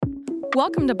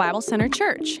Welcome to Bible Center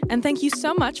Church, and thank you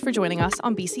so much for joining us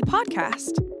on BC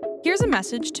Podcast. Here's a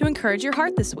message to encourage your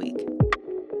heart this week.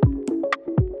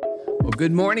 Well,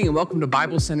 good morning and welcome to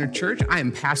Bible Center Church. I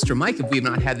am Pastor Mike. If we have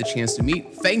not had the chance to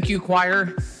meet, thank you,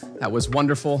 choir. That was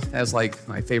wonderful. That's like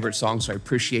my favorite song, so I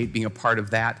appreciate being a part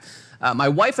of that. My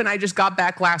wife and I just got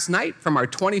back last night from our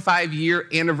 25-year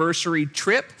anniversary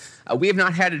trip. We have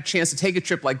not had a chance to take a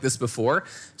trip like this before,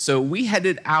 so we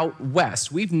headed out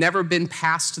west. We've never been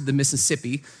past the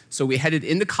Mississippi, so we headed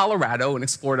into Colorado and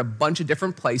explored a bunch of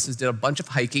different places, did a bunch of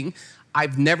hiking.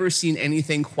 I've never seen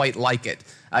anything quite like it.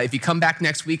 If you come back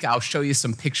next week, I'll show you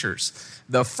some pictures.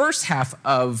 The first half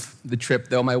of the trip,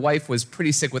 though, my wife was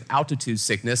pretty sick with altitude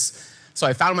sickness, so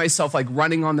I found myself like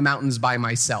running on the mountains by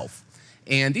myself.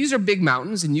 And these are big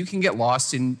mountains, and you can get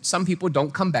lost, and some people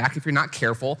don't come back if you're not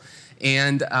careful.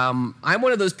 And I'm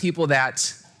one of those people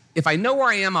that if I know where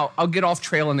I am, I'll get off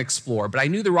trail and explore. But I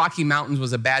knew the Rocky Mountains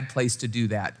was a bad place to do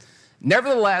that.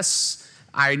 Nevertheless,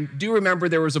 I do remember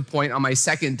there was a point on my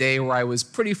second day where I was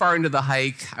pretty far into the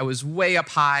hike. I was way up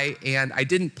high, and I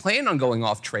didn't plan on going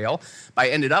off trail, but I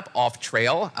ended up off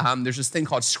trail. There's this thing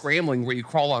called scrambling where you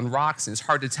crawl on rocks, and it's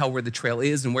hard to tell where the trail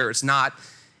is and where it's not.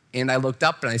 And I looked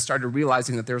up, and I started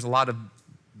realizing that there was a lot of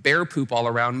bear poop all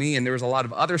around me, and there was a lot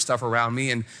of other stuff around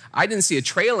me, and I didn't see a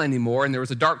trail anymore, and there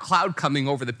was a dark cloud coming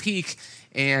over the peak,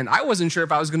 and I wasn't sure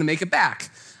if I was gonna make it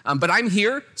back. But I'm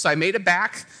here, so I made it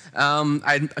back. I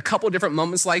had a couple different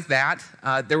moments like that.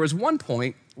 There was one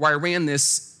point where I ran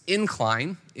this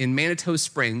incline in Manitou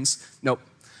Springs. Nope,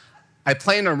 I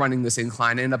planned on running this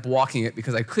incline. I ended up walking it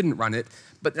because I couldn't run it.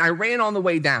 But I ran on the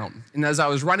way down, and as I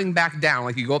was running back down,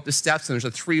 like you go up the steps and there's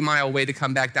a 3-mile way to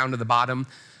come back down to the bottom.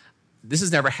 This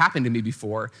has never happened to me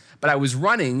before, but I was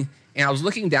running and I was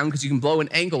looking down because you can blow an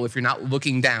angle if you're not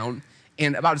looking down.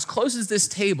 And about as close as this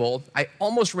table, I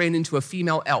almost ran into a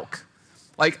female elk.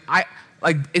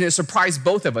 And it surprised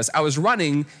both of us. I was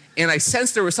running and I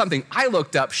sensed there was something. I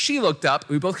looked up, she looked up,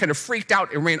 we both kind of freaked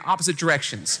out and ran opposite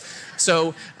directions.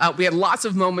 So we had lots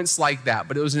of moments like that,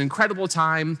 but it was an incredible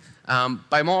time. But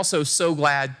I'm also so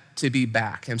glad to be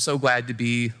back. I'm so glad to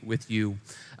be with you.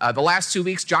 The last 2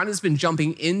 weeks, John has been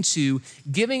jumping into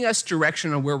giving us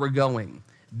direction on where we're going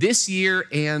this year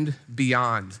and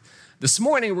beyond. This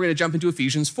morning, we're going to jump into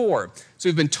Ephesians 4. So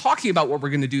we've been talking about what we're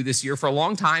going to do this year for a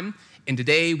long time, and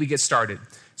today we get started.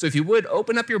 So if you would,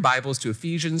 open up your Bibles to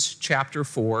Ephesians chapter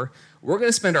 4. We're going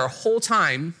to spend our whole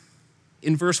time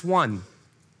in verse 1.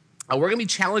 We're going to be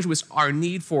challenged with our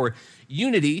need for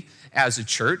unity as a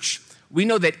church. We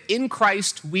know that in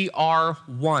Christ, we are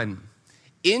one.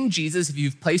 In Jesus, if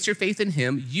you've placed your faith in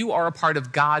him, you are a part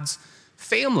of God's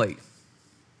family.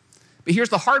 But here's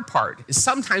the hard part, is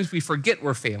sometimes we forget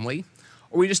we're family,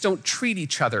 or we just don't treat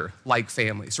each other like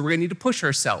family. So we're gonna need to push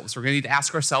ourselves. We're gonna need to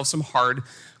ask ourselves some hard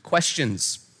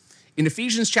questions. In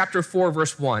Ephesians chapter 4,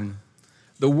 verse 1,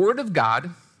 the word of God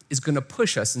is gonna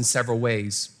push us in several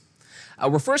ways.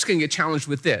 We're first gonna get challenged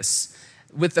with this,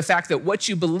 with the fact that what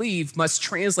you believe must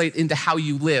translate into how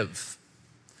you live.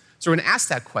 So we're gonna ask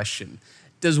that question.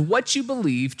 Does what you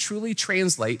believe truly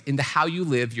translate into how you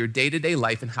live your day-to-day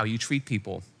life and how you treat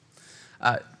people?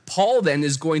 Paul then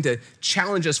is going to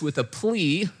challenge us with a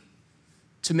plea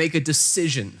to make a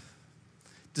decision,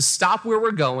 to stop where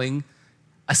we're going,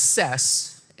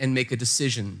 assess, and make a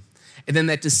decision. And then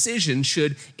that decision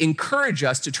should encourage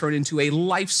us to turn into a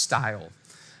lifestyle.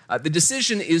 The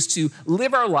decision is to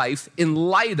live our life in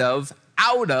light of,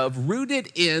 out of,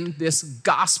 rooted in this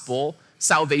gospel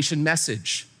salvation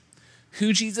message.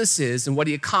 Who Jesus is and what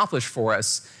he accomplished for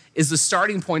us is the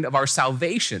starting point of our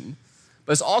salvation,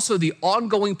 but it's also the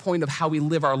ongoing point of how we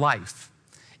live our life.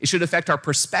 It should affect our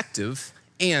perspective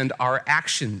and our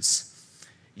actions.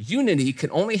 Unity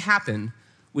can only happen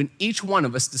when each one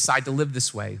of us decide to live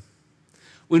this way.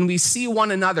 When we see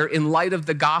one another in light of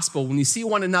the gospel, when we see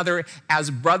one another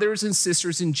as brothers and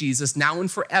sisters in Jesus now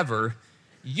and forever,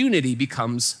 unity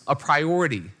becomes a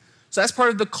priority. So that's part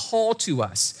of the call to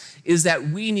us, is that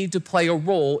we need to play a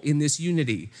role in this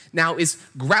unity. Now, it's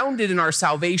grounded in our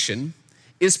salvation,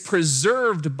 is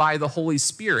preserved by the Holy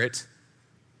Spirit,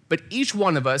 but each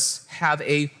one of us have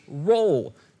a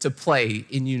role to play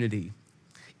in unity.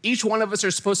 Each one of us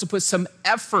are supposed to put some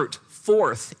effort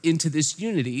forth into this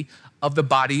unity of the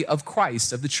body of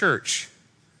Christ, of the church.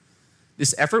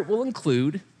 This effort will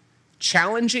include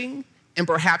challenging and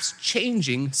perhaps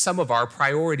changing some of our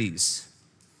priorities.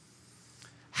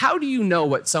 How do you know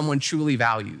what someone truly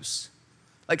values?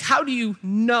 Like, how do you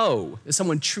know that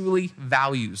someone truly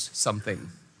values something?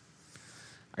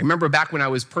 I remember back when I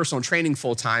was personal training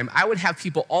full-time, I would have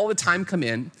people all the time come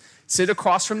in, sit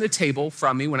across from the table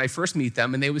from me when I first meet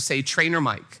them, and they would say, "Trainer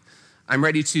Mike, I'm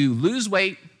ready to lose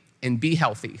weight and be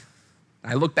healthy.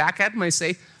 I look back at them and I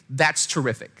say, that's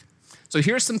terrific. So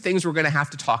here's some things we're gonna have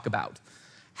to talk about.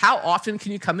 How often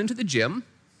can you come into the gym?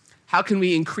 How can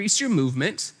we increase your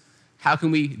movement? How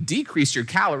can we decrease your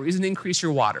calories and increase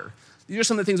your water? These are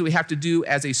some of the things that we have to do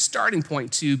as a starting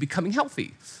point to becoming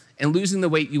healthy and losing the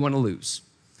weight you wanna lose.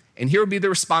 And here would be the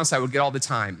response I would get all the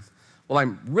time. Well,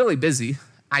 I'm really busy.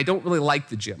 I don't really like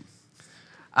the gym.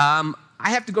 I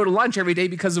have to go to lunch every day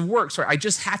because of work, so I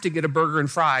just have to get a burger and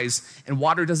fries, and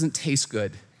water doesn't taste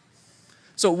good.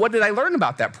 So what did I learn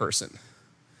about that person?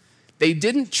 They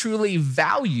didn't truly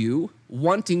value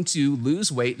wanting to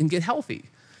lose weight and get healthy.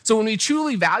 So when we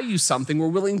truly value something, we're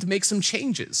willing to make some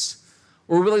changes.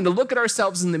 We're willing to look at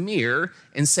ourselves in the mirror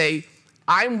and say,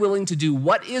 I'm willing to do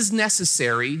what is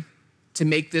necessary to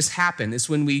make this happen. It's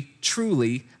when we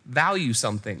truly value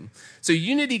something. So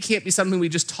unity can't be something we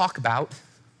just talk about.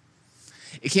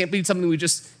 It can't be something we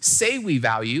just say we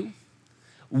value.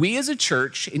 We as a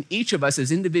church and each of us as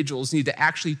individuals need to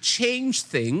actually change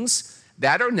things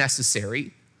that are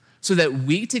necessary so that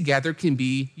we together can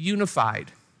be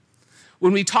unified.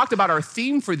 When we talked about our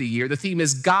theme for the year, the theme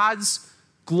is God's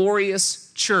glorious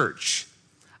church.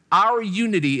 Our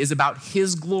unity is about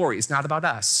His glory. It's not about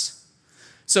us.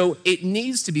 So it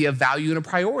needs to be a value and a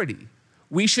priority.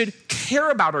 We should care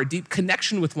about our deep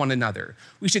connection with one another.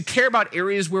 We should care about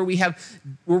areas where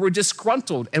we're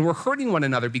disgruntled and we're hurting one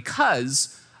another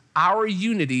because our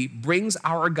unity brings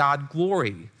our God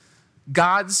glory.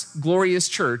 God's glorious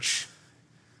church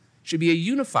should be a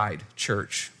unified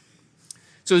church.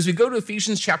 So as we go to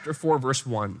Ephesians chapter 4, verse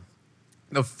 1,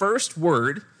 the first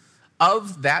word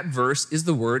of that verse is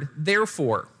the word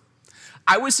therefore.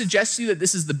 I would suggest to you that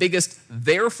this is the biggest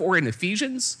therefore in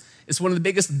Ephesians. It's one of the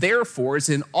biggest therefores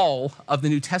in all of the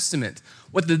New Testament.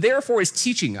 What the therefore is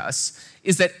teaching us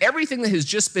is that everything that has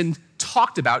just been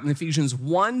talked about in Ephesians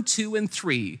 1, 2, and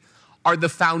 3 are the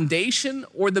foundation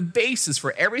or the basis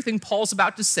for everything Paul's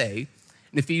about to say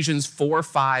in Ephesians 4,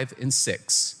 5, and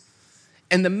 6.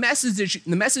 And the message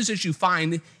that you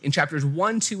find in chapters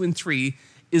 1, 2, and 3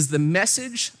 is the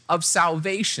message of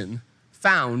salvation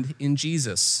found in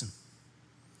Jesus.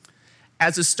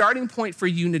 As a starting point for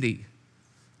unity,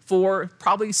 for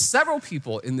probably several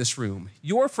people in this room,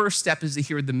 your first step is to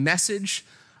hear the message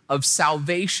of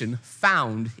salvation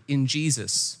found in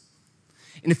Jesus.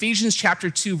 In Ephesians chapter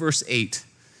 2, verse 8,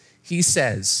 he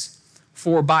says,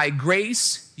 "For by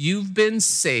grace you've been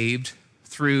saved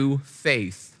through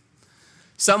faith."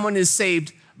 Someone is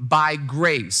saved by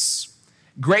grace.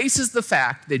 Grace is the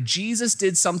fact that Jesus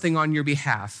did something on your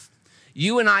behalf.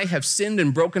 You and I have sinned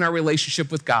and broken our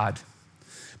relationship with God.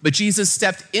 But Jesus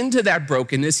stepped into that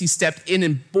brokenness. He stepped in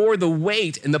and bore the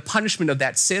weight and the punishment of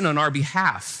that sin on our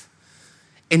behalf.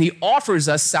 And He offers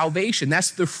us salvation.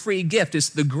 That's the free gift. It's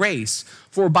the grace.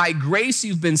 For by grace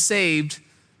you've been saved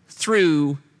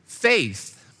through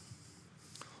faith.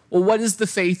 Well, what is the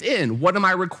faith in? What am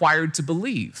I required to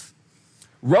believe?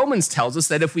 Romans tells us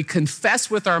that if we confess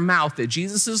with our mouth that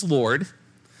Jesus is Lord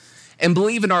and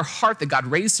believe in our heart that God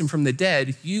raised Him from the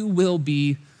dead, you will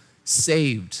be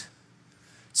saved.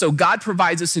 So God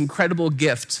provides this incredible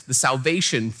gift, the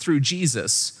salvation through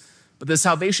Jesus, but the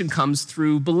salvation comes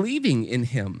through believing in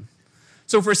Him.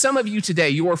 So for some of you today,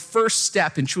 your first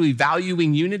step in truly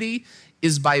valuing unity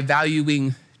is by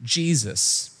valuing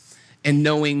Jesus and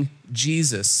knowing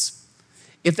Jesus.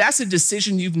 If that's a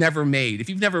decision you've never made, if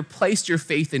you've never placed your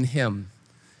faith in Him,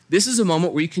 this is a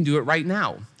moment where you can do it right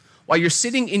now. While you're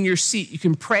sitting in your seat, you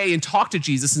can pray and talk to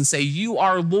Jesus and say, "You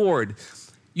are Lord.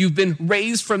 You've been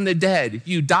raised from the dead.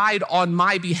 You died on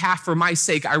my behalf for my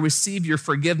sake. I receive your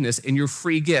forgiveness and your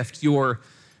free gift, your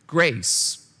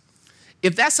grace."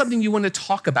 If that's something you want to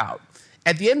talk about,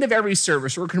 at the end of every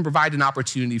service, we're going to provide an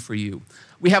opportunity for you.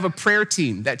 We have a prayer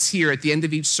team that's here at the end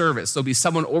of each service. There'll be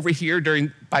someone over here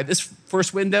by this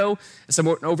first window, and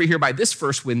someone over here by this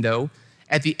first window.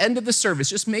 At the end of the service,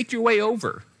 just make your way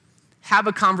over. Have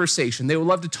a conversation. They would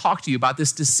love to talk to you about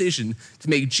this decision to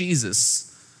make Jesus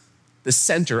the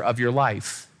center of your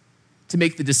life, to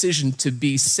make the decision to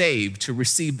be saved, to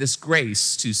receive this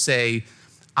grace, to say,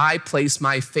 "I place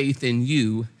my faith in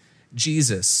you,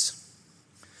 Jesus."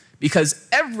 Because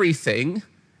everything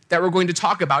that we're going to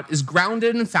talk about is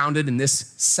grounded and founded in this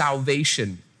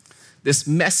salvation, this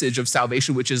message of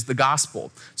salvation, which is the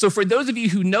gospel. So for those of you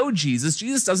who know Jesus,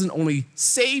 Jesus doesn't only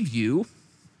save you,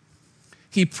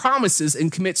 He promises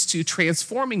and commits to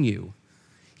transforming you.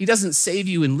 He doesn't save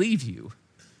you and leave you.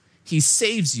 He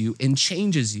saves you and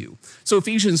changes you. So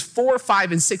Ephesians 4,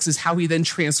 5, and 6 is how He then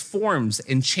transforms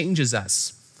and changes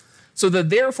us. So the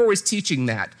therefore is teaching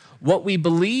that what we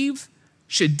believe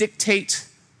should dictate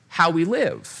how we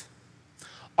live.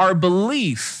 our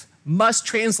belief must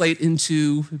translate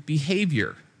into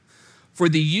behavior. For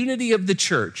the unity of the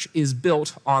church is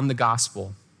built on the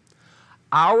gospel.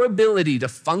 Our ability to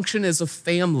function as a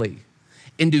family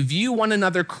and to view one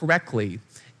another correctly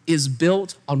is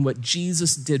built on what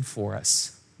Jesus did for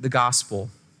us, the gospel.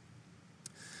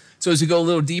 So as we go a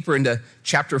little deeper into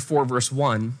chapter 4, verse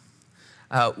 1,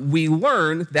 we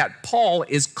learn that Paul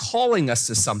is calling us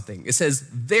to something. It says,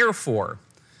 therefore,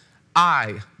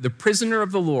 I, the prisoner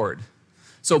of the Lord.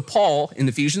 So Paul, in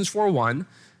Ephesians 4:1,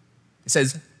 it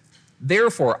says,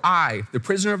 therefore, I, the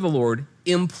prisoner of the Lord,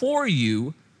 implore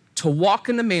you to walk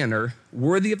in a manner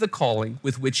worthy of the calling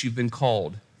with which you've been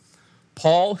called.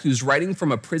 Paul, who's writing from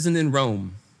a prison in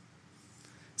Rome,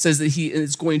 says that he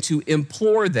is going to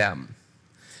implore them.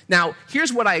 Now,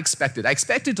 here's what I expected. I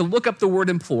expected to look up the word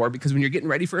implore, because when you're getting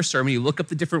ready for a sermon, you look up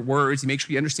the different words, you make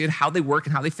sure you understand how they work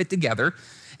and how they fit together.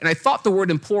 And I thought the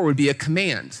word implore would be a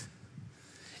command.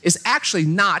 It's actually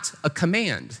not a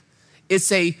command.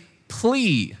 It's a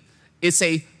plea. It's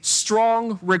a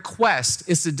strong request.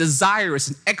 It's a desire. It's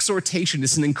an exhortation.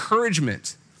 It's an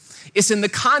encouragement. It's in the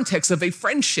context of a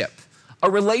friendship, a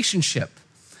relationship.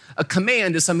 A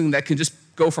command is something that can just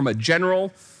go from a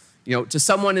general, to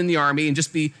someone in the army and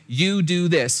just be, you do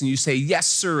this, and you say, yes,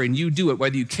 sir, and you do it,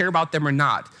 whether you care about them or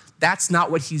not. That's not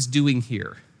what he's doing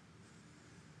here.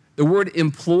 The word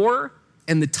implore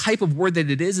and the type of word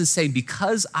that it is saying,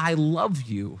 because I love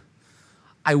you,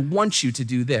 I want you to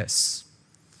do this.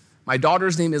 My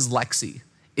daughter's name is Lexi.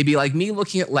 It'd be like me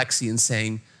looking at Lexi and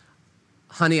saying,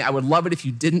 honey, I would love it if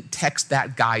you didn't text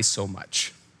that guy so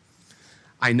much.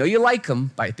 I know you like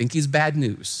him, but I think he's bad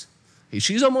news.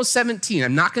 She's almost 17.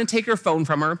 I'm not going to take her phone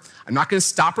from her. I'm not going to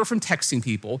stop her from texting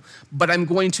people, but I'm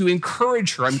going to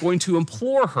encourage her. I'm going to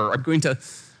implore her. I'm going to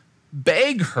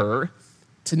beg her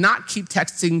to not keep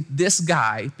texting this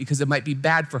guy because it might be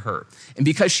bad for her. And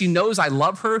because she knows I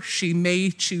love her, she may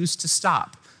choose to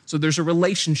stop. So there's a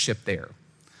relationship there.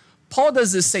 Paul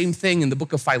does the same thing in the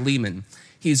book of Philemon.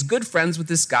 He's good friends with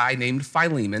this guy named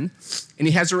Philemon, and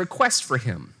he has a request for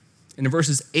him. And in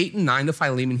verses 8 and 9 of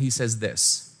Philemon, he says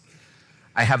this,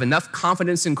 I have enough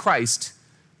confidence in Christ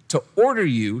to order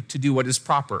you to do what is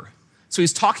proper. So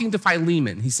he's talking to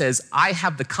Philemon. He says, I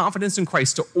have the confidence in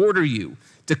Christ to order you,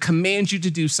 to command you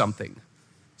to do something.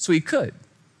 So he could.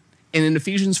 And in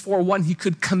Ephesians 4:1, he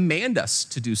could command us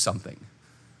to do something.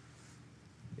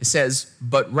 It says,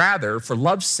 but rather, for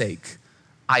love's sake,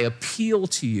 I appeal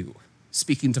to you,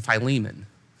 speaking to Philemon.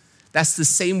 That's the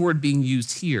same word being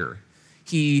used here.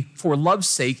 He, for love's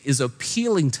sake, is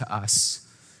appealing to us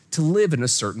to live in a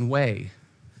certain way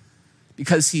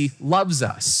because he loves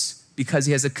us, because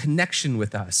he has a connection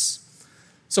with us.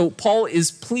 So Paul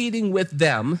is pleading with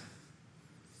them.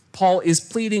 Paul is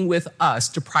pleading with us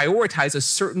to prioritize a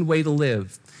certain way to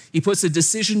live. He puts a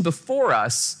decision before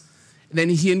us, and then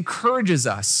he encourages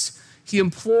us. He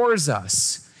implores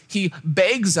us. He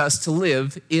begs us to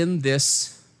live in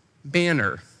this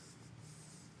manner.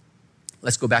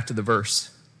 Let's go back to the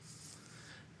verse.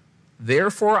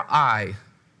 Therefore, I,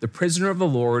 the prisoner of the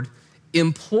Lord,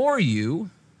 implore you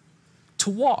to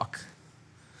walk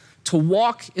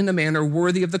in a manner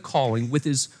worthy of the calling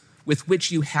with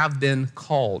which you have been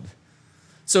called.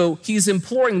 So he's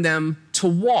imploring them to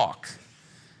walk.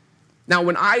 Now,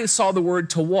 when I saw the word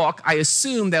to walk, I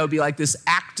assumed that would be like this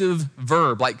active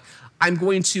verb, like I'm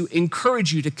going to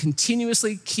encourage you to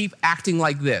continuously keep acting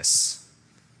like this.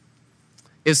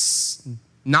 It's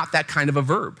not that kind of a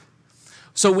verb.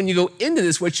 So when you go into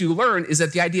this, what you learn is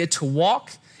that the idea to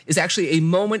walk is actually a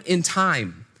moment in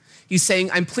time. He's saying,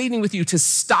 I'm pleading with you to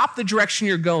stop the direction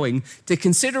you're going, to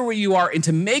consider where you are, and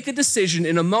to make a decision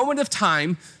in a moment of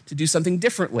time to do something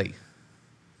differently.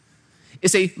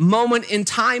 It's a moment in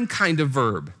time kind of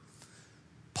verb.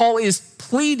 Paul is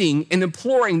pleading and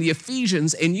imploring the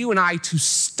Ephesians and you and I to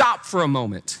stop for a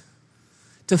moment,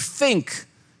 to think,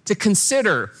 to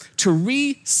consider, to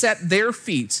reset their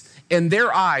feet and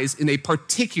their eyes in a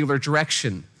particular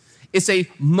direction. It's a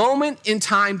moment in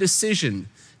time decision.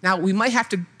 Now, we might have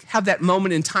to have that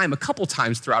moment in time a couple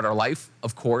times throughout our life,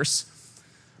 of course,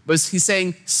 but he's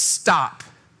saying stop,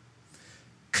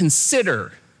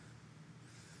 consider,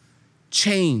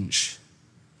 change.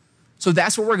 So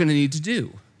that's what we're going to need to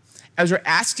do. As we're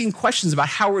asking questions about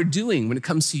how we're doing when it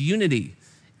comes to unity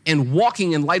and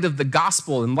walking in light of the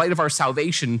gospel, in light of our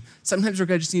salvation, sometimes we're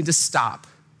going to just need to stop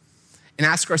and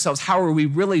ask ourselves, how are we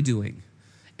really doing?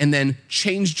 And then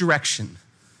change direction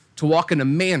to walk in a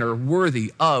manner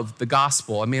worthy of the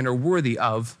gospel, a manner worthy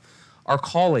of our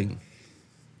calling.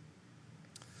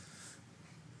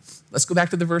 Let's go back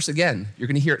to the verse again. You're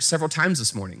going to hear it several times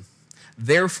this morning.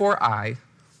 Therefore I,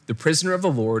 the prisoner of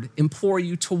the Lord, implore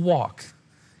you to walk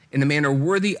in a manner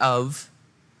worthy of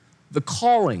the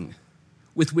calling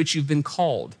with which you've been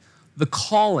called. The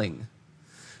calling.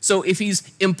 So if he's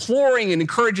imploring and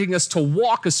encouraging us to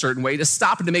walk a certain way, to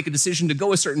stop and to make a decision to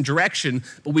go a certain direction,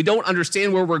 but we don't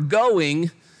understand where we're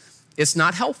going, it's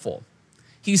not helpful.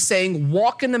 He's saying,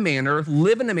 walk in a manner,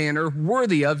 live in a manner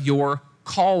worthy of your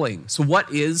calling. So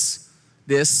what is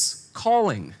this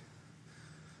calling?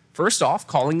 First off,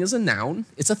 calling is a noun.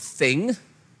 It's a thing.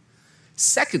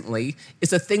 Secondly,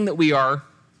 it's a thing that we are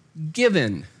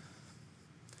given.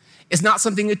 It's not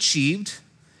something achieved.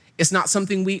 It's not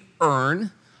something we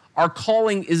earn. Our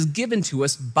calling is given to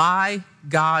us by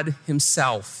God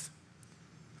himself.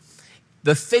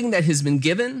 The thing that has been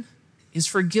given is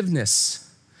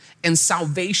forgiveness and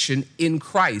salvation in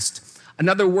Christ.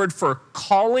 Another word for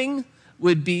calling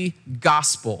would be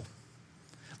gospel.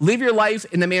 Live your life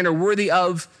in a manner worthy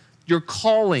of your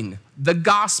calling, the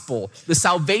gospel, the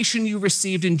salvation you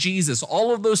received in Jesus.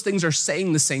 All of those things are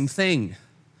saying the same thing.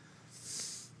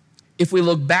 If we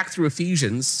look back through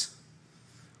Ephesians,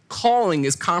 calling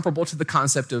is comparable to the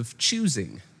concept of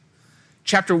choosing.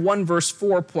 Chapter 1, verse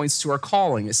 4 points to our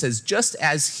calling. It says, just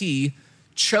as he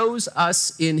chose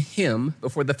us in him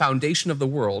before the foundation of the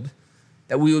world,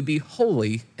 that we would be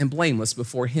holy and blameless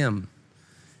before him.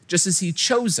 Just as he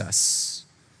chose us.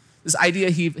 This idea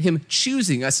of him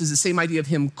choosing us is the same idea of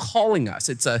him calling us.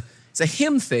 It's a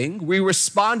him thing. We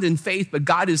respond in faith, but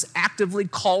God is actively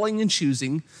calling and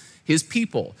choosing his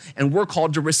people. And we're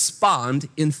called to respond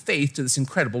in faith to this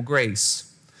incredible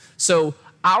grace. So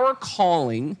our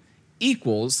calling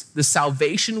equals the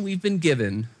salvation we've been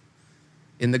given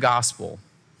in the gospel.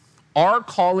 Our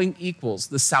calling equals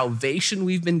the salvation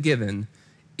we've been given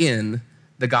in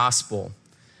the gospel.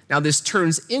 Now this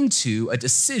turns into a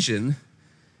decision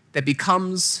that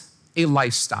becomes a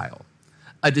lifestyle.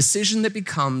 A decision that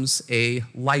becomes a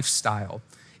lifestyle.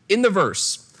 In the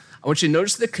verse, I want you to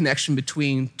notice the connection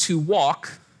between to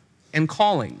walk and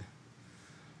calling.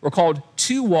 We're called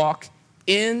to walk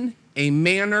in a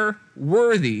manner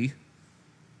worthy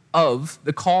of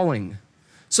the calling.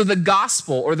 So the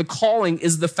gospel or the calling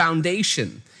is the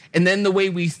foundation. And then the way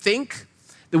we think,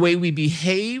 the way we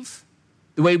behave,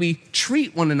 the way we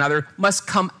treat one another must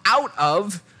come out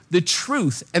of the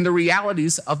truth and the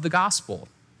realities of the gospel.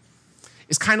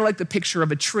 It's kind of like the picture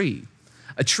of a tree.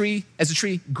 A tree, as a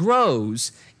tree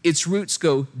grows, its roots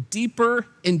go deeper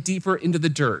and deeper into the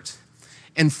dirt.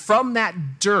 And from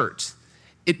that dirt,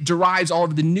 it derives all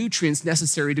of the nutrients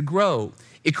necessary to grow.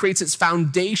 It creates its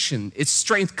foundation. Its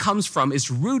strength comes from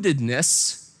its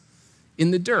rootedness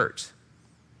in the dirt.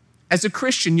 As a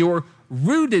Christian, your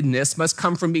rootedness must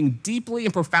come from being deeply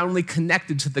and profoundly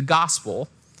connected to the gospel,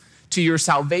 to your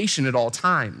salvation at all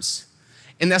times.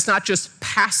 And that's not just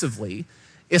passively.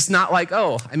 It's not like,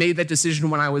 oh, I made that decision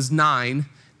when I was 9,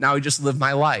 now I just live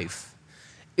my life.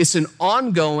 It's an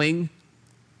ongoing,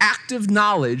 active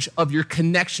knowledge of your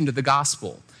connection to the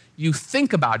gospel. You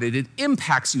think about it, it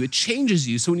impacts you, it changes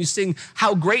you. So when you sing,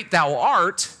 how great thou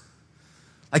art,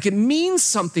 like it means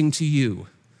something to you.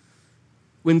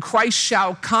 When Christ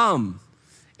shall come,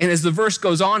 and as the verse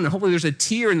goes on, and hopefully there's a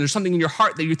tear and there's something in your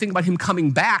heart that you think about him coming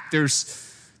back,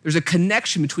 there's a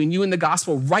connection between you and the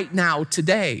gospel right now,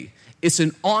 today. It's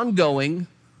an ongoing,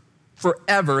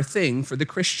 forever thing for the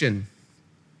Christian.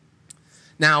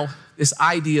 Now, this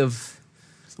idea of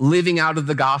living out of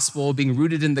the gospel, being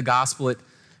rooted in the gospel, it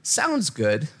sounds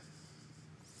good,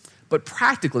 but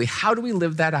practically, how do we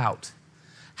live that out?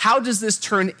 How does this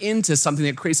turn into something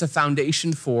that creates a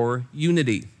foundation for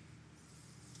unity?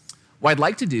 What I'd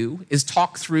like to do is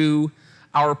talk through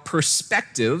our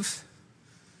perspective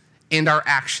and our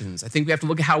actions. I think we have to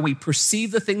look at how we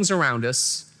perceive the things around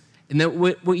us and then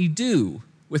what we do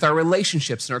with our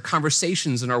relationships and our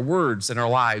conversations and our words and our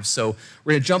lives. So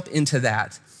we're going to jump into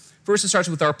that. First, it starts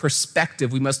with our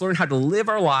perspective. We must learn how to live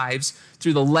our lives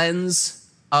through the lens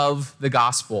of the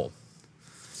gospel.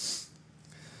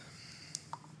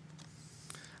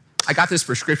 I got this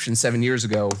prescription 7 years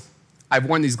ago. I've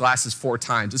worn these glasses 4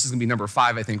 times. This is gonna be number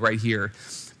 5, I think, right here.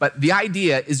 But the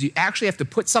idea is you actually have to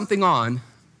put something on.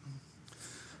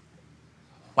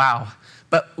 Wow.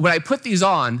 But when I put these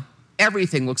on,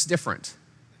 everything looks different.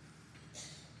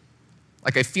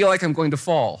 Like I feel like I'm going to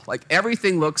fall. Like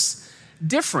everything looks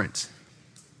different.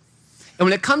 And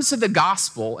when it comes to the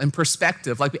gospel and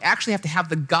perspective, like we actually have to have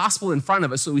the gospel in front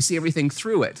of us so we see everything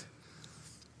through it.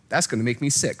 That's gonna make me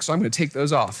sick, so I'm gonna take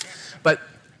those off. But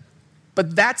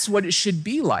that's what it should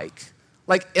be like.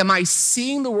 Like, am I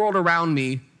seeing the world around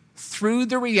me through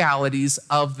the realities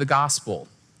of the gospel?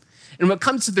 And when it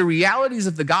comes to the realities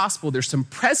of the gospel, there's some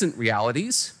present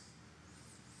realities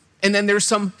And then there's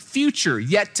some future,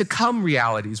 yet to come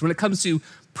realities. When it comes to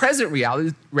present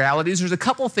realities, there's a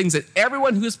couple of things that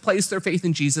everyone who has placed their faith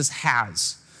in Jesus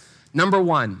has. Number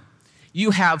one,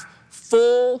 you have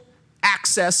full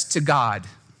access to God.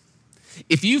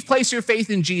 If you've placed your faith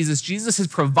in Jesus, Jesus has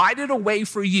provided a way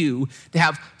for you to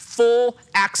have full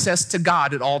access to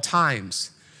God at all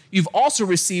times. You've also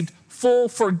received full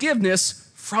forgiveness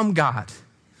from God.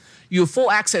 You have full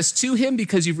access to him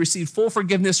because you've received full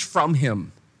forgiveness from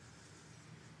him.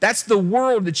 That's the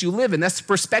world that you live in. That's the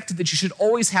perspective that you should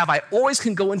always have. I always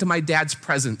can go into my dad's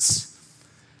presence.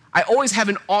 I always have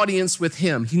an audience with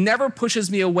him. He never pushes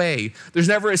me away. There's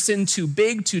never a sin too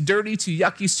big, too dirty, too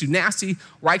yucky, too nasty,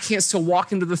 where I can't still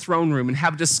walk into the throne room and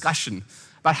have a discussion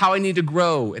about how I need to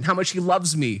grow and how much he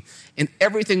loves me and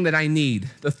everything that I need.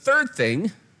 The third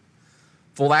thing,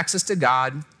 full access to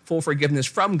God, full forgiveness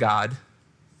from God.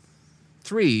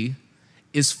 3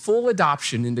 is full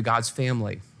adoption into God's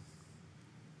family.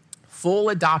 Full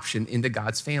adoption into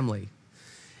God's family.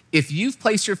 If you've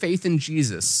placed your faith in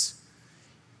Jesus,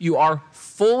 you are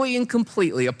fully and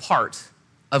completely a part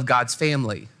of God's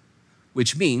family,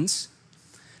 which means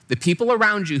the people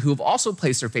around you who have also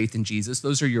placed their faith in Jesus,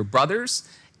 those are your brothers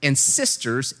and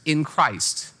sisters in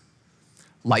Christ,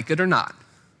 like it or not.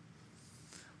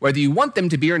 Whether you want them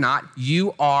to be or not,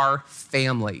 you are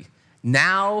family,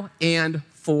 now and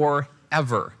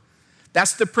forever.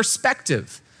 That's the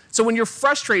perspective. So when you're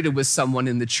frustrated with someone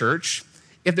in the church,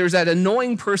 if there's that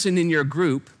annoying person in your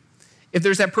group, if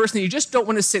there's that person that you just don't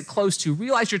want to sit close to,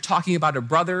 realize you're talking about a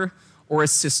brother or a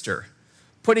sister.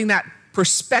 Putting that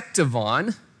perspective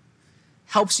on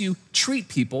helps you treat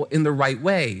people in the right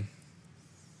way.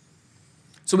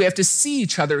 So we have to see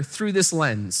each other through this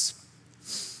lens.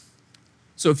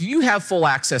 So if you have full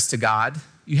access to God,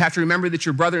 you have to remember that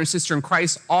your brother and sister in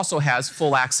Christ also has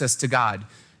full access to God.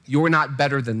 You're not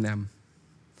better than them.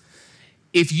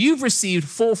 If you've received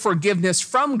full forgiveness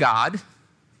from God,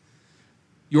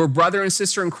 your brother and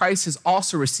sister in Christ has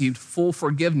also received full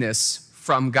forgiveness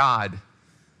from God.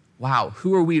 Wow,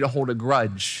 who are we to hold a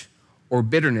grudge or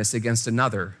bitterness against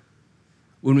another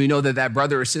when we know that that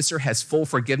brother or sister has full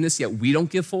forgiveness, yet we don't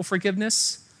give full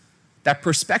forgiveness? That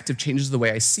perspective changes the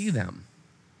way I see them.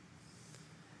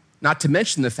 Not to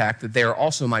mention the fact that they are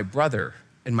also my brother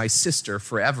and my sister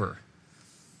forever.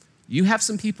 You have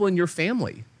some people in your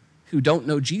family who don't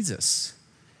know Jesus.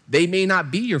 They may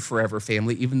not be your forever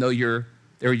family, even though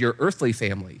they're your earthly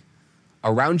family.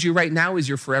 Around you right now is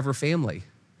your forever family.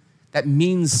 That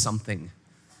means something.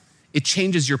 It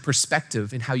changes your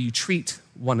perspective in how you treat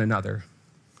one another.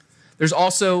 There's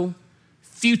also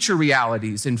future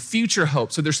realities and future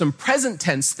hope. So there's some present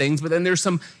tense things, but then there's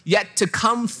some yet to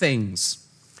come things.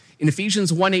 In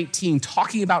Ephesians 1:18,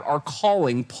 talking about our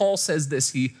calling, Paul says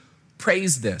this, he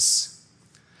prays this.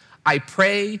 I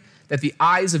pray that the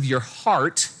eyes of your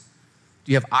heart,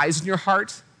 do you have eyes in your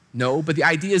heart? No, but the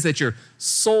idea is that your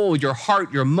soul, your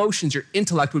heart, your emotions, your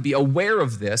intellect would be aware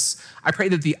of this. I pray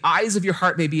that the eyes of your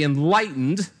heart may be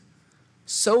enlightened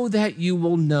so that you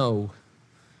will know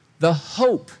the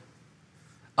hope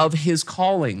of his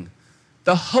calling,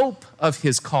 the hope of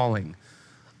his calling.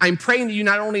 I'm praying that you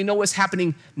not only know what's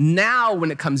happening now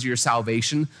when it comes to your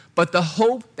salvation, but the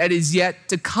hope that is yet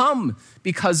to come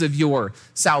because of your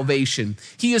salvation.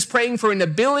 He is praying for an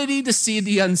ability to see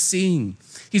the unseen.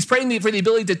 He's praying for the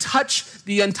ability to touch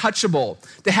the untouchable,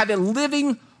 to have a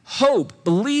living hope,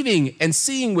 believing and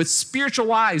seeing with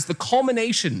spiritual eyes the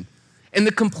culmination and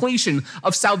the completion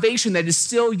of salvation that is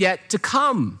still yet to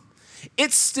come.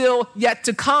 It's still yet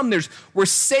to come. We're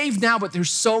saved now, but there's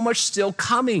so much still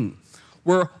coming.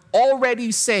 We're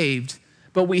already saved,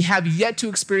 but we have yet to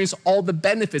experience all the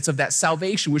benefits of that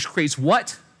salvation, which creates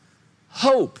what?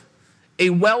 Hope, a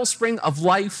wellspring of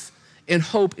life and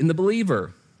hope in the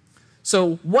believer.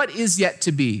 So what is yet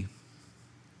to be?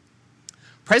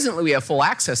 Presently, we have full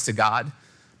access to God,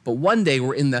 but one day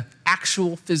we're in the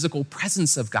actual physical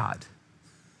presence of God.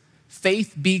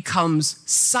 Faith becomes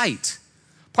sight.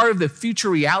 Part of the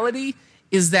future reality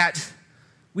is that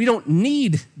we don't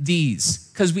need these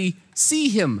because we see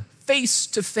him face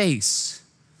to face.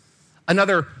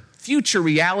 Another future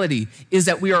reality is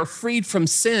that we are freed from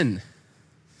sin,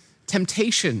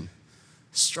 temptation,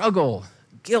 struggle,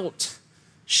 guilt,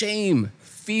 shame,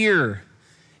 fear.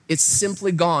 It's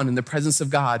simply gone in the presence of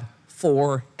God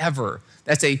forever.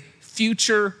 That's a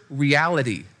future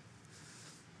reality.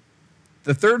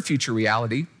 The third future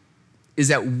reality is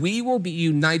that we will be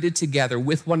united together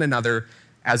with one another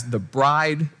as the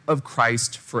bride of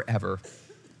Christ forever.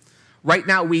 Right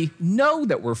now, we know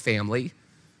that we're family,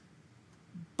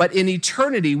 but in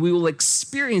eternity, we will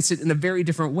experience it in a very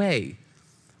different way.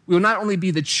 We will not only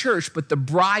be the church, but the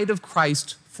bride of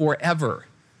Christ forever.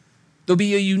 There'll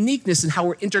be a uniqueness in how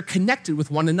we're interconnected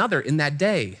with one another in that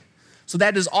day. So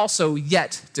that is also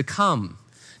yet to come.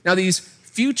 Now, these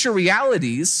future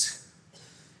realities,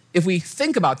 if we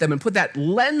think about them and put that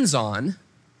lens on,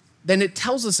 then it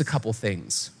tells us a couple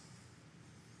things.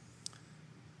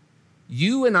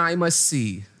 You and I must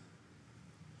see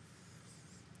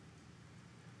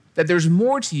that there's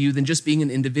more to you than just being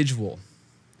an individual.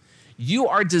 You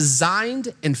are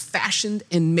designed and fashioned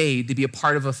and made to be a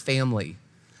part of a family.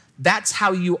 That's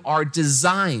how you are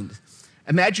designed.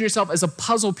 Imagine yourself as a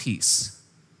puzzle piece.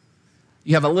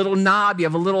 You have a little knob, you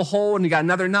have a little hole, and you got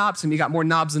another knob, some you got more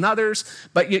knobs than others,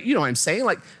 but you know what I'm saying?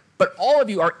 But all of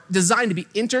you are designed to be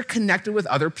interconnected with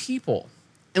other people.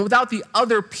 And without the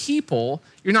other people,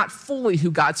 you're not fully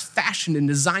who God's fashioned and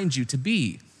designed you to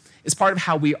be. It's part of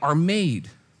how we are made.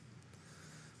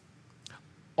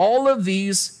 All of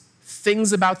these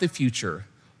things about the future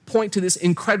point to this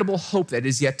incredible hope that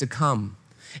is yet to come.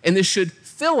 And this should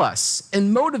fill us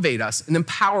and motivate us and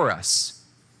empower us,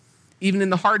 even in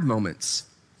the hard moments.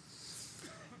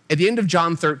 At the end of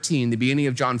John 13, the beginning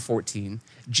of John 14,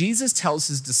 Jesus tells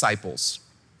his disciples,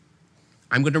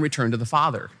 I'm going to return to the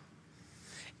Father.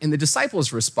 And the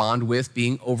disciples respond with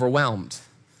being overwhelmed,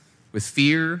 with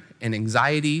fear and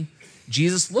anxiety.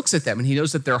 Jesus looks at them and he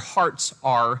knows that their hearts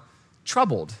are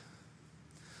troubled.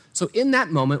 So in that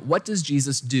moment, what does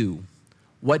Jesus do?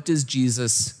 What does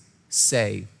Jesus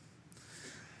say?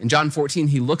 In John 14,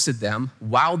 he looks at them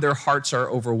while their hearts are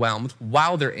overwhelmed,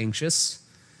 while they're anxious,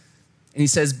 and he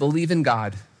says, believe in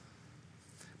God.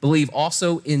 Believe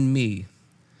also in me.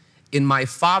 In my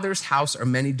Father's house are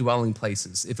many dwelling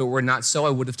places. If it were not so, I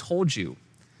would have told you.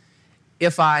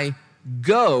 If I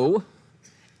go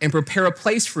and prepare a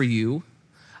place for you,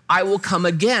 I will come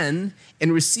again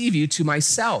and receive you to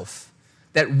myself,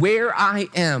 that where I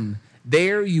am,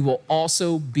 there you will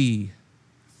also be.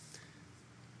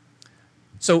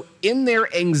 So in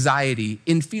their anxiety,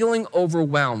 in feeling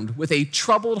overwhelmed, with a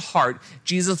troubled heart,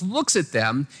 Jesus looks at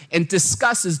them and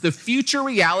discusses the future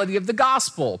reality of the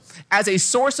gospel as a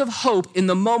source of hope in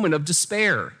the moment of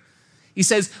despair. He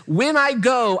says, when I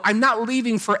go, I'm not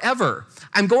leaving forever.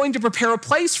 I'm going to prepare a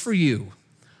place for you.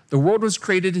 The world was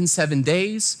created in 7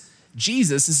 days.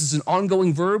 Jesus, this is an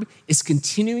ongoing verb, is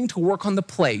continuing to work on the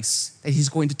place that he's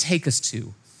going to take us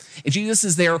to. And Jesus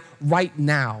is there right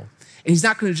now. And he's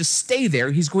not going to just stay there.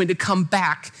 He's going to come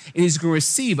back and he's going to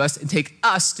receive us and take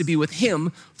us to be with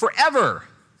him forever.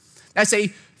 That's a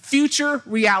future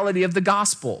reality of the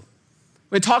gospel.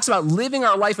 When it talks about living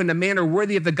our life in a manner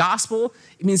worthy of the gospel,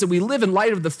 it means that we live in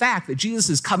light of the fact that Jesus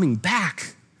is coming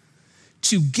back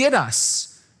to get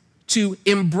us, to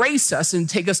embrace us and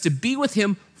take us to be with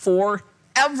him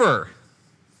forever.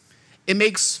 It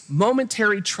makes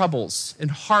momentary troubles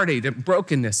and heartache and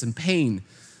brokenness and pain.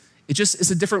 It just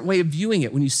is a different way of viewing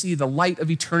it when you see the light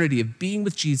of eternity, of being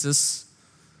with Jesus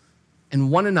and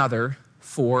one another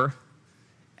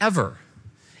forever.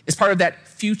 It's part of that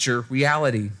future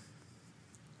reality.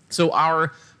 So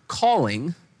our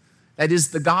calling, that is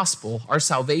the gospel, our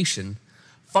salvation,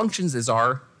 functions as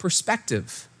our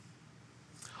perspective.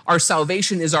 Our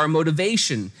salvation is our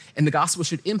motivation, and the gospel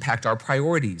should impact our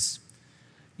priorities.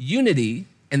 Unity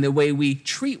and the way we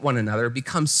treat one another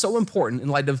becomes so important in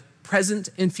light of present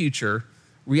and future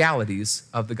realities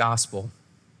of the gospel.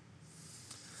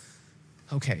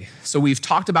 Okay, so we've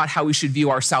talked about how we should view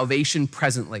our salvation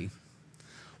presently.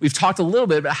 We've talked a little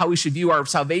bit about how we should view our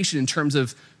salvation in terms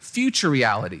of future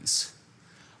realities.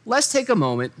 Let's take a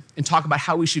moment and talk about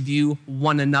how we should view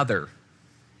one another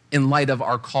in light of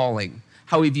our calling,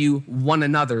 how we view one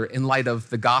another in light of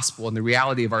the gospel and the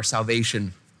reality of our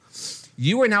salvation.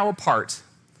 You are now a part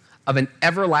of an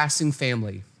everlasting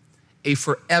family, a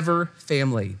forever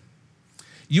family.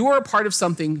 You are a part of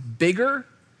something bigger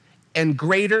and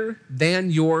greater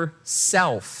than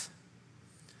yourself.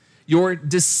 Your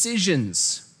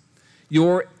decisions,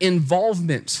 your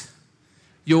involvement,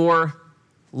 your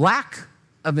lack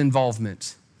of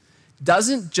involvement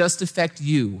doesn't just affect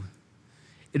you.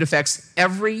 It affects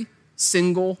every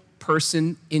single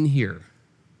person in here.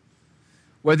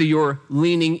 Whether you're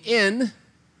leaning in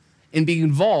and being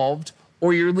involved,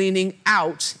 or you're leaning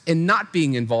out and not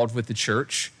being involved with the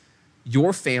church,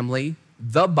 your family,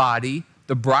 the body,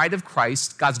 the bride of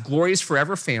Christ, God's glorious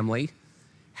forever family,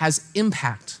 has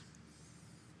impact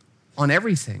on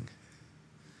everything.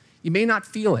 You may not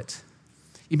feel it.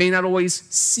 You may not always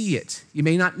see it. You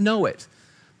may not know it.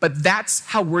 But that's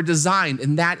how we're designed,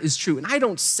 and that is true. And I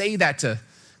don't say that to,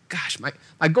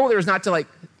 my goal there is not to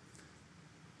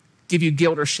give you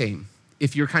guilt or shame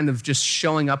if you're kind of just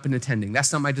showing up and attending.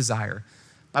 That's not my desire.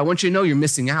 But I want you to know you're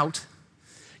missing out.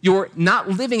 You're not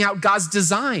living out God's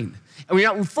design. And when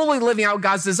you're not fully living out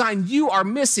God's design, you are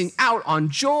missing out on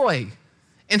joy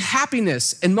and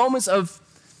happiness and moments of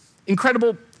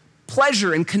incredible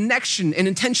pleasure and connection and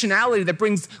intentionality that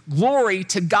brings glory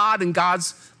to God and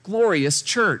God's glorious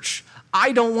church.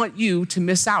 I don't want you to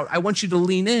miss out. I want you to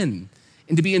lean in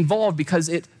and to be involved because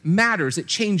it matters. It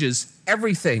changes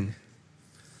everything.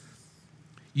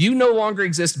 You no longer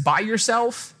exist by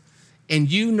yourself,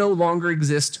 and you no longer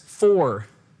exist for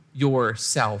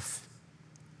yourself.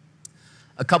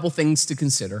 A couple things to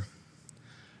consider.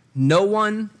 No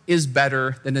one is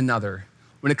better than another.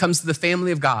 When it comes to the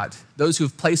family of God, those who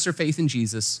have placed their faith in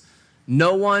Jesus,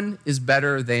 no one is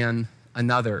better than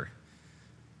another.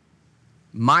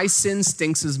 My sin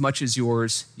stinks as much as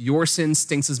yours. Your sin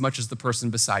stinks as much as the person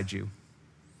beside you.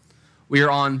 We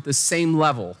are on the same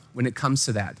level when it comes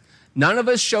to that. None of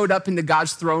us showed up into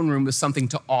God's throne room with something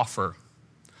to offer.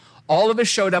 All of us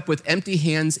showed up with empty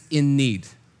hands in need.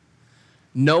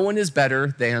 No one is better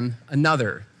than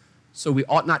another, so we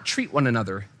ought not treat one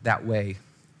another that way.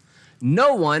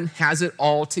 No one has it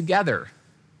all together.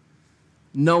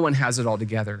 No one has it all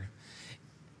together.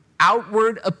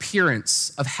 Outward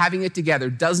appearance of having it together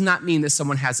does not mean that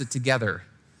someone has it together.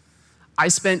 I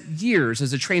spent years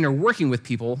as a trainer working with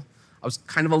people. I was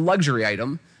kind of a luxury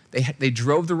item. They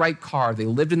drove the right car. They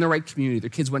lived in the right community. Their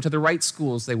kids went to the right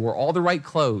schools. They wore all the right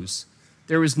clothes.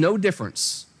 There is no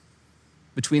difference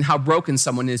between how broken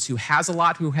someone is who has a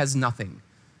lot, who has nothing.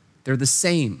 They're the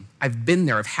same. I've been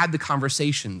there. I've had the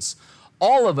conversations.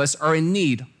 All of us are in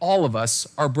need. All of us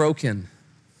are broken.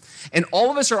 And all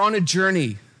of us are on a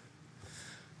journey.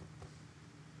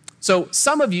 So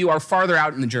some of you are farther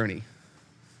out in the journey.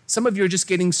 Some of you are just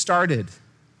getting started.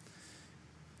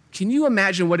 Can you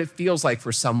imagine what it feels like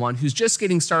for someone who's just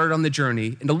getting started on the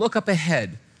journey and to look up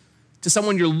ahead to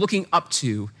someone you're looking up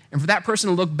to, and for that person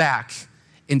to look back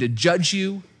and to judge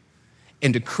you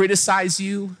and to criticize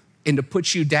you and to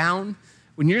put you down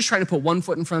when you're just trying to put one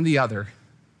foot in front of the other?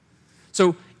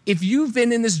 So if you've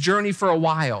been in this journey for a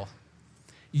while,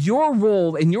 your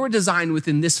role and your design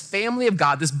within this family of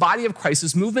God, this body of Christ,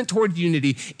 this movement toward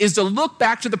unity, is to look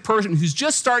back to the person who's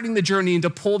just starting the journey and to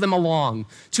pull them along,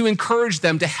 to encourage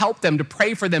them, to help them, to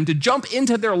pray for them, to jump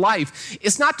into their life.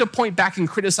 It's not to point back and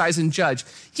criticize and judge.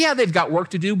 Yeah, they've got work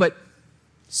to do, but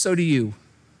so do you.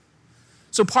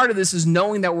 So part of this is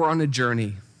knowing that we're on a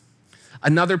journey.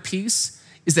 Another piece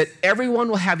is that everyone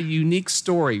will have a unique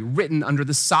story written under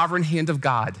the sovereign hand of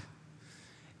God.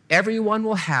 Everyone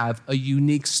will have a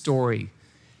unique story.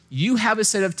 You have a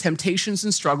set of temptations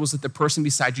and struggles that the person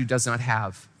beside you does not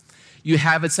have. You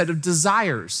have a set of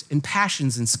desires and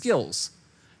passions and skills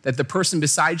that the person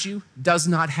beside you does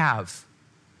not have.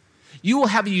 You will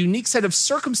have a unique set of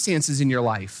circumstances in your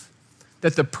life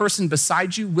that the person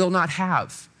beside you will not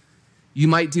have. You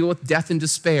might deal with death and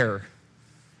despair,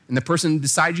 and the person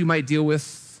beside you might deal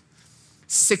with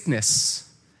sickness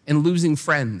and losing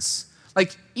friends.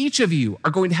 Like, each of you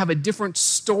are going to have a different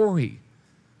story.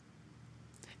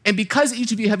 And because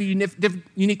each of you have a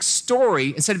unique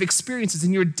story and set of experiences,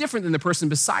 and you're different than the person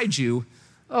beside you,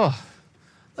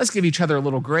 let's give each other a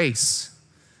little grace.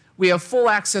 We have full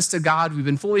access to God. We've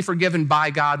been fully forgiven by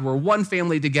God. We're one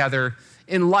family together.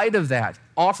 In light of that,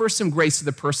 offer some grace to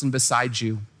the person beside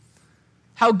you.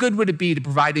 How good would it be to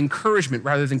provide encouragement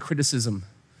rather than criticism?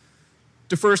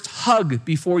 To first hug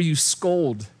before you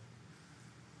scold.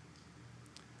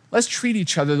 Let's treat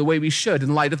each other the way we should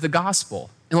in light of the gospel,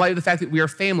 in light of the fact that we are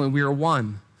family, we are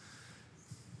one.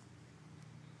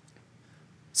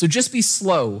 So just be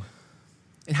slow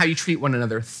in how you treat one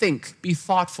another. Think, be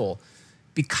thoughtful,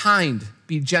 be kind,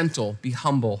 be gentle, be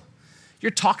humble.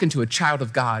 You're talking to a child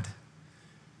of God.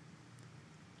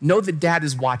 Know that Dad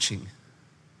is watching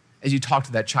as you talk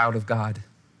to that child of God.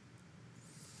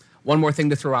 One more thing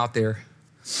to throw out there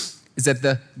is that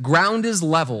the ground is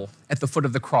level at the foot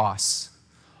of the cross.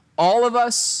 All of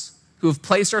us who have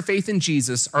placed our faith in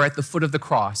Jesus are at the foot of the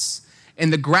cross,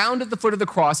 and the ground at the foot of the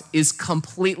cross is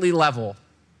completely level.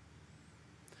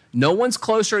 No one's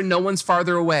closer and no one's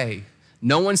farther away.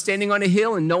 No one's standing on a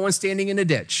hill and no one's standing in a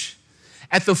ditch.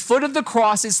 At the foot of the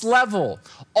cross, it's level.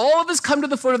 All of us come to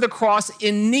the foot of the cross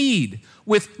in need,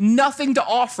 with nothing to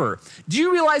offer. Do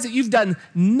you realize that you've done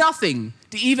nothing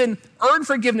to even earn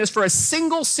forgiveness for a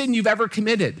single sin you've ever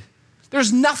committed?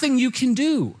 There's nothing you can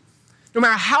do. No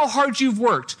matter how hard you've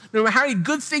worked, no matter how many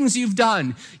good things you've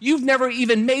done, you've never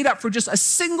even made up for just a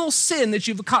single sin that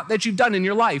you've done in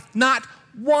your life. Not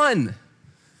one.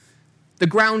 The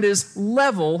ground is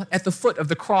level at the foot of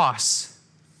the cross.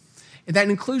 And that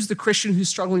includes the Christian who's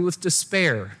struggling with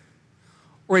despair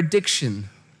or addiction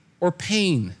or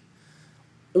pain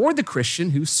or the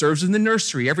Christian who serves in the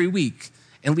nursery every week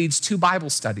and leads 2 Bible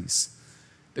studies.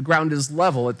 The ground is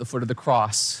level at the foot of the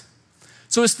cross.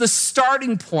 So it's the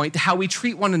starting point to how we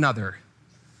treat one another.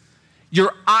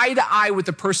 You're eye to eye with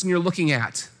the person you're looking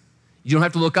at. You don't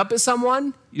have to look up at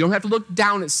someone. You don't have to look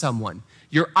down at someone.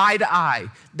 You're eye to eye.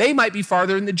 They might be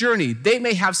farther in the journey. They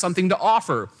may have something to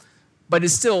offer, but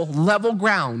it's still level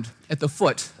ground at the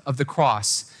foot of the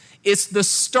cross. It's the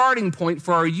starting point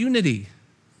for our unity.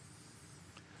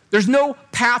 There's no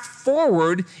path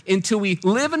forward until we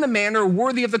live in a manner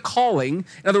worthy of the calling.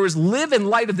 In other words, live in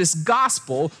light of this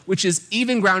gospel, which is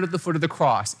even ground at the foot of the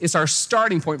cross. It's our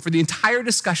starting point for the entire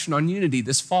discussion on unity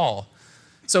this fall.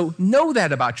 So know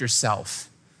that about yourself.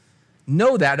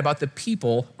 Know that about the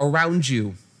people around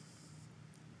you.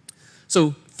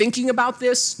 So thinking about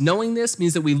this, knowing this,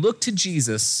 means that we look to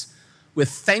Jesus with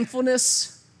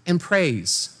thankfulness and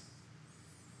praise.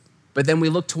 But then we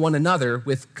look to one another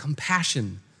with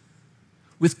compassion,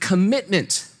 with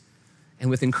commitment, and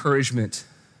with encouragement.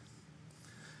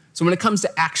 So when it comes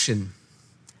to action,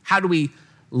 how do we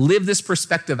live this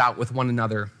perspective out with one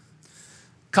another?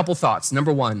 Couple thoughts.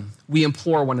 Number one, we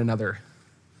implore one another.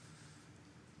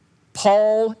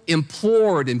 Paul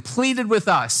implored and pleaded with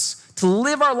us to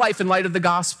live our life in light of the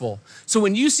gospel. So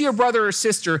when you see a brother or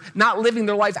sister not living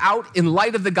their life out in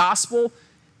light of the gospel,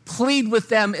 plead with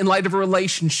them in light of a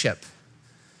relationship.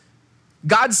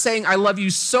 God's saying, I love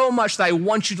you so much that I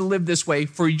want you to live this way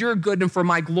for your good and for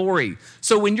my glory.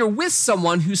 So when you're with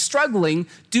someone who's struggling,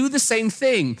 do the same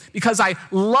thing. Because I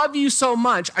love you so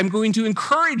much, I'm going to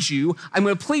encourage you, I'm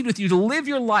going to plead with you to live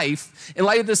your life in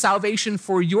light of the salvation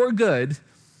for your good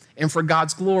and for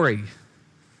God's glory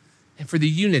and for the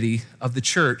unity of the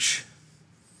church.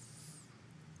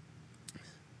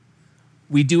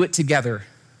 We do it together.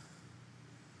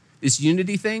 This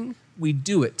unity thing, we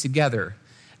do it together.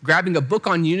 Grabbing a book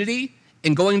on unity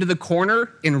and going to the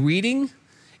corner and reading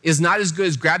is not as good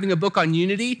as grabbing a book on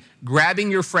unity,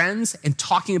 grabbing your friends, and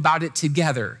talking about it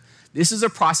together. This is a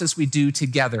process we do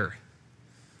together.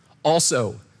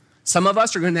 Also, some of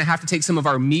us are going to have to take some of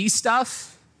our me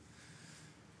stuff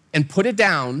and put it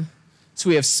down so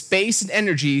we have space and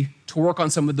energy to work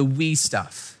on some of the we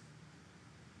stuff.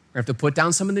 We have to put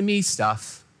down some of the me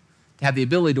stuff to have the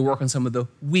ability to work on some of the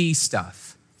we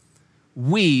stuff.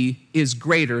 We is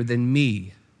greater than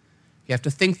me. You have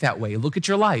to think that way. Look at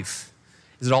your life.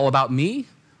 Is it all about me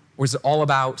or is it all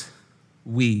about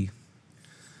we?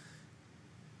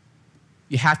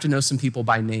 You have to know some people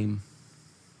by name.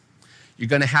 You're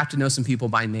going to have to know some people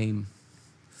by name.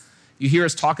 You hear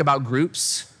us talk about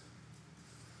groups.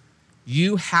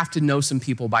 You have to know some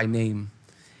people by name.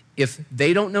 If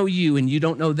they don't know you and you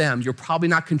don't know them, you're probably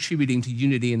not contributing to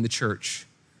unity in the church.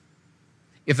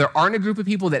 If there aren't a group of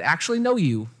people that actually know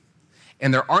you,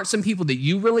 and there aren't some people that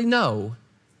you really know,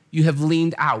 you have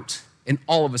leaned out, and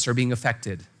all of us are being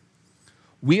affected.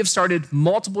 We have started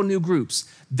multiple new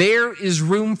groups. There is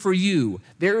room for you.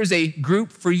 There is a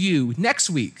group for you. Next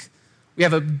week, we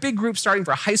have a big group starting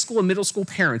for high school and middle school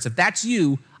parents. If that's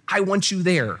you, I want you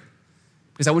there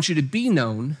because I want you to be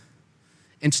known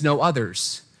and to know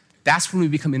others. That's when we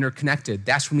become interconnected.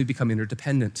 That's when we become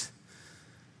interdependent.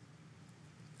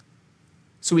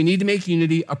 So we need to make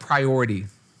unity a priority.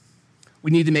 We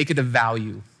need to make it a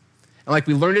value. And like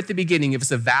we learned at the beginning, if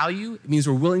it's a value, it means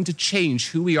we're willing to change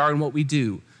who we are and what we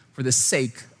do for the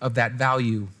sake of that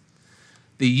value.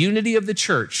 The unity of the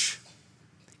church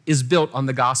is built on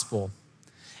the gospel.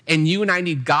 And you and I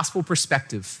need gospel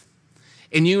perspective.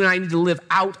 And you and I need to live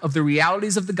out of the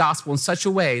realities of the gospel in such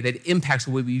a way that it impacts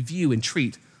the way we view and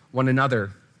treat one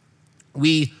another.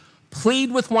 We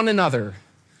plead with one another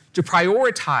to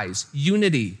prioritize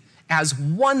unity as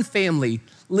one family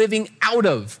living out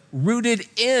of, rooted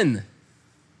in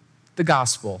the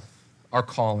gospel, our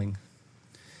calling.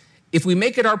 If we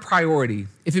make it our priority,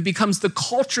 if it becomes the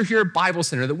culture here at Bible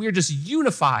Center that we are just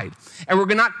unified and we're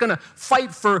not going to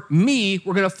fight for me,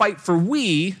 we're going to fight for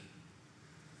we,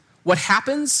 what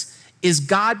happens is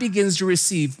God begins to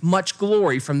receive much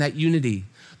glory from that unity.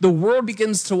 The world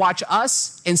begins to watch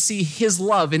us and see his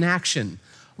love in action.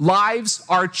 Lives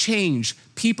are changed.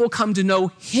 People come to know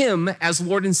him as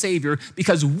Lord and Savior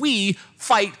because we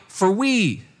fight for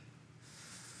we.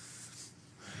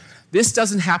 This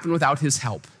doesn't happen without his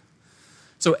help.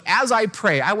 So as I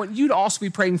pray, I want you to also be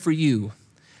praying for you,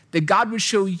 that God would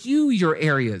show you your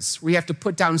areas where you have to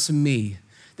put down some me,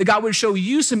 that God would show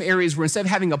you some areas where instead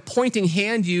of having a pointing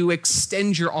hand, you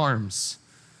extend your arms.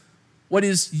 What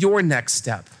is your next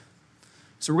step?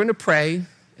 So we're going to pray, and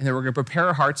then we're going to prepare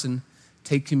our hearts and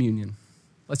take communion.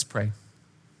 Let's pray.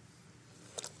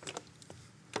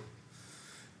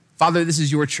 Father, this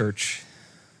is your church.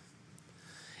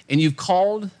 And you've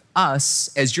called us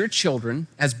as your children,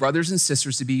 as brothers and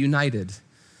sisters, to be united.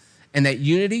 And that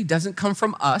unity doesn't come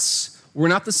from us. We're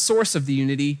not the source of the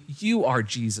unity. You are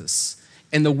Jesus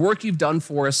and the work you've done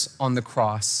for us on the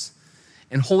cross.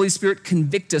 And Holy Spirit,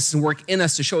 convict us and work in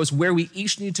us to show us where we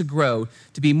each need to grow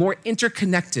to be more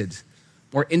interconnected,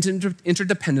 more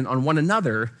interdependent on one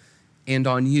another and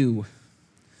on you.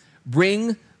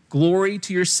 Bring glory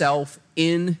to yourself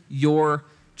in your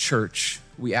church.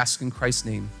 We ask in Christ's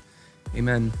name.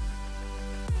 Amen.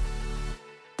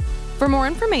 For more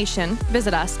information,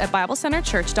 visit us at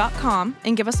BibleCenterChurch.com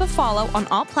and give us a follow on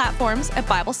all platforms at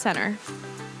Bible Center.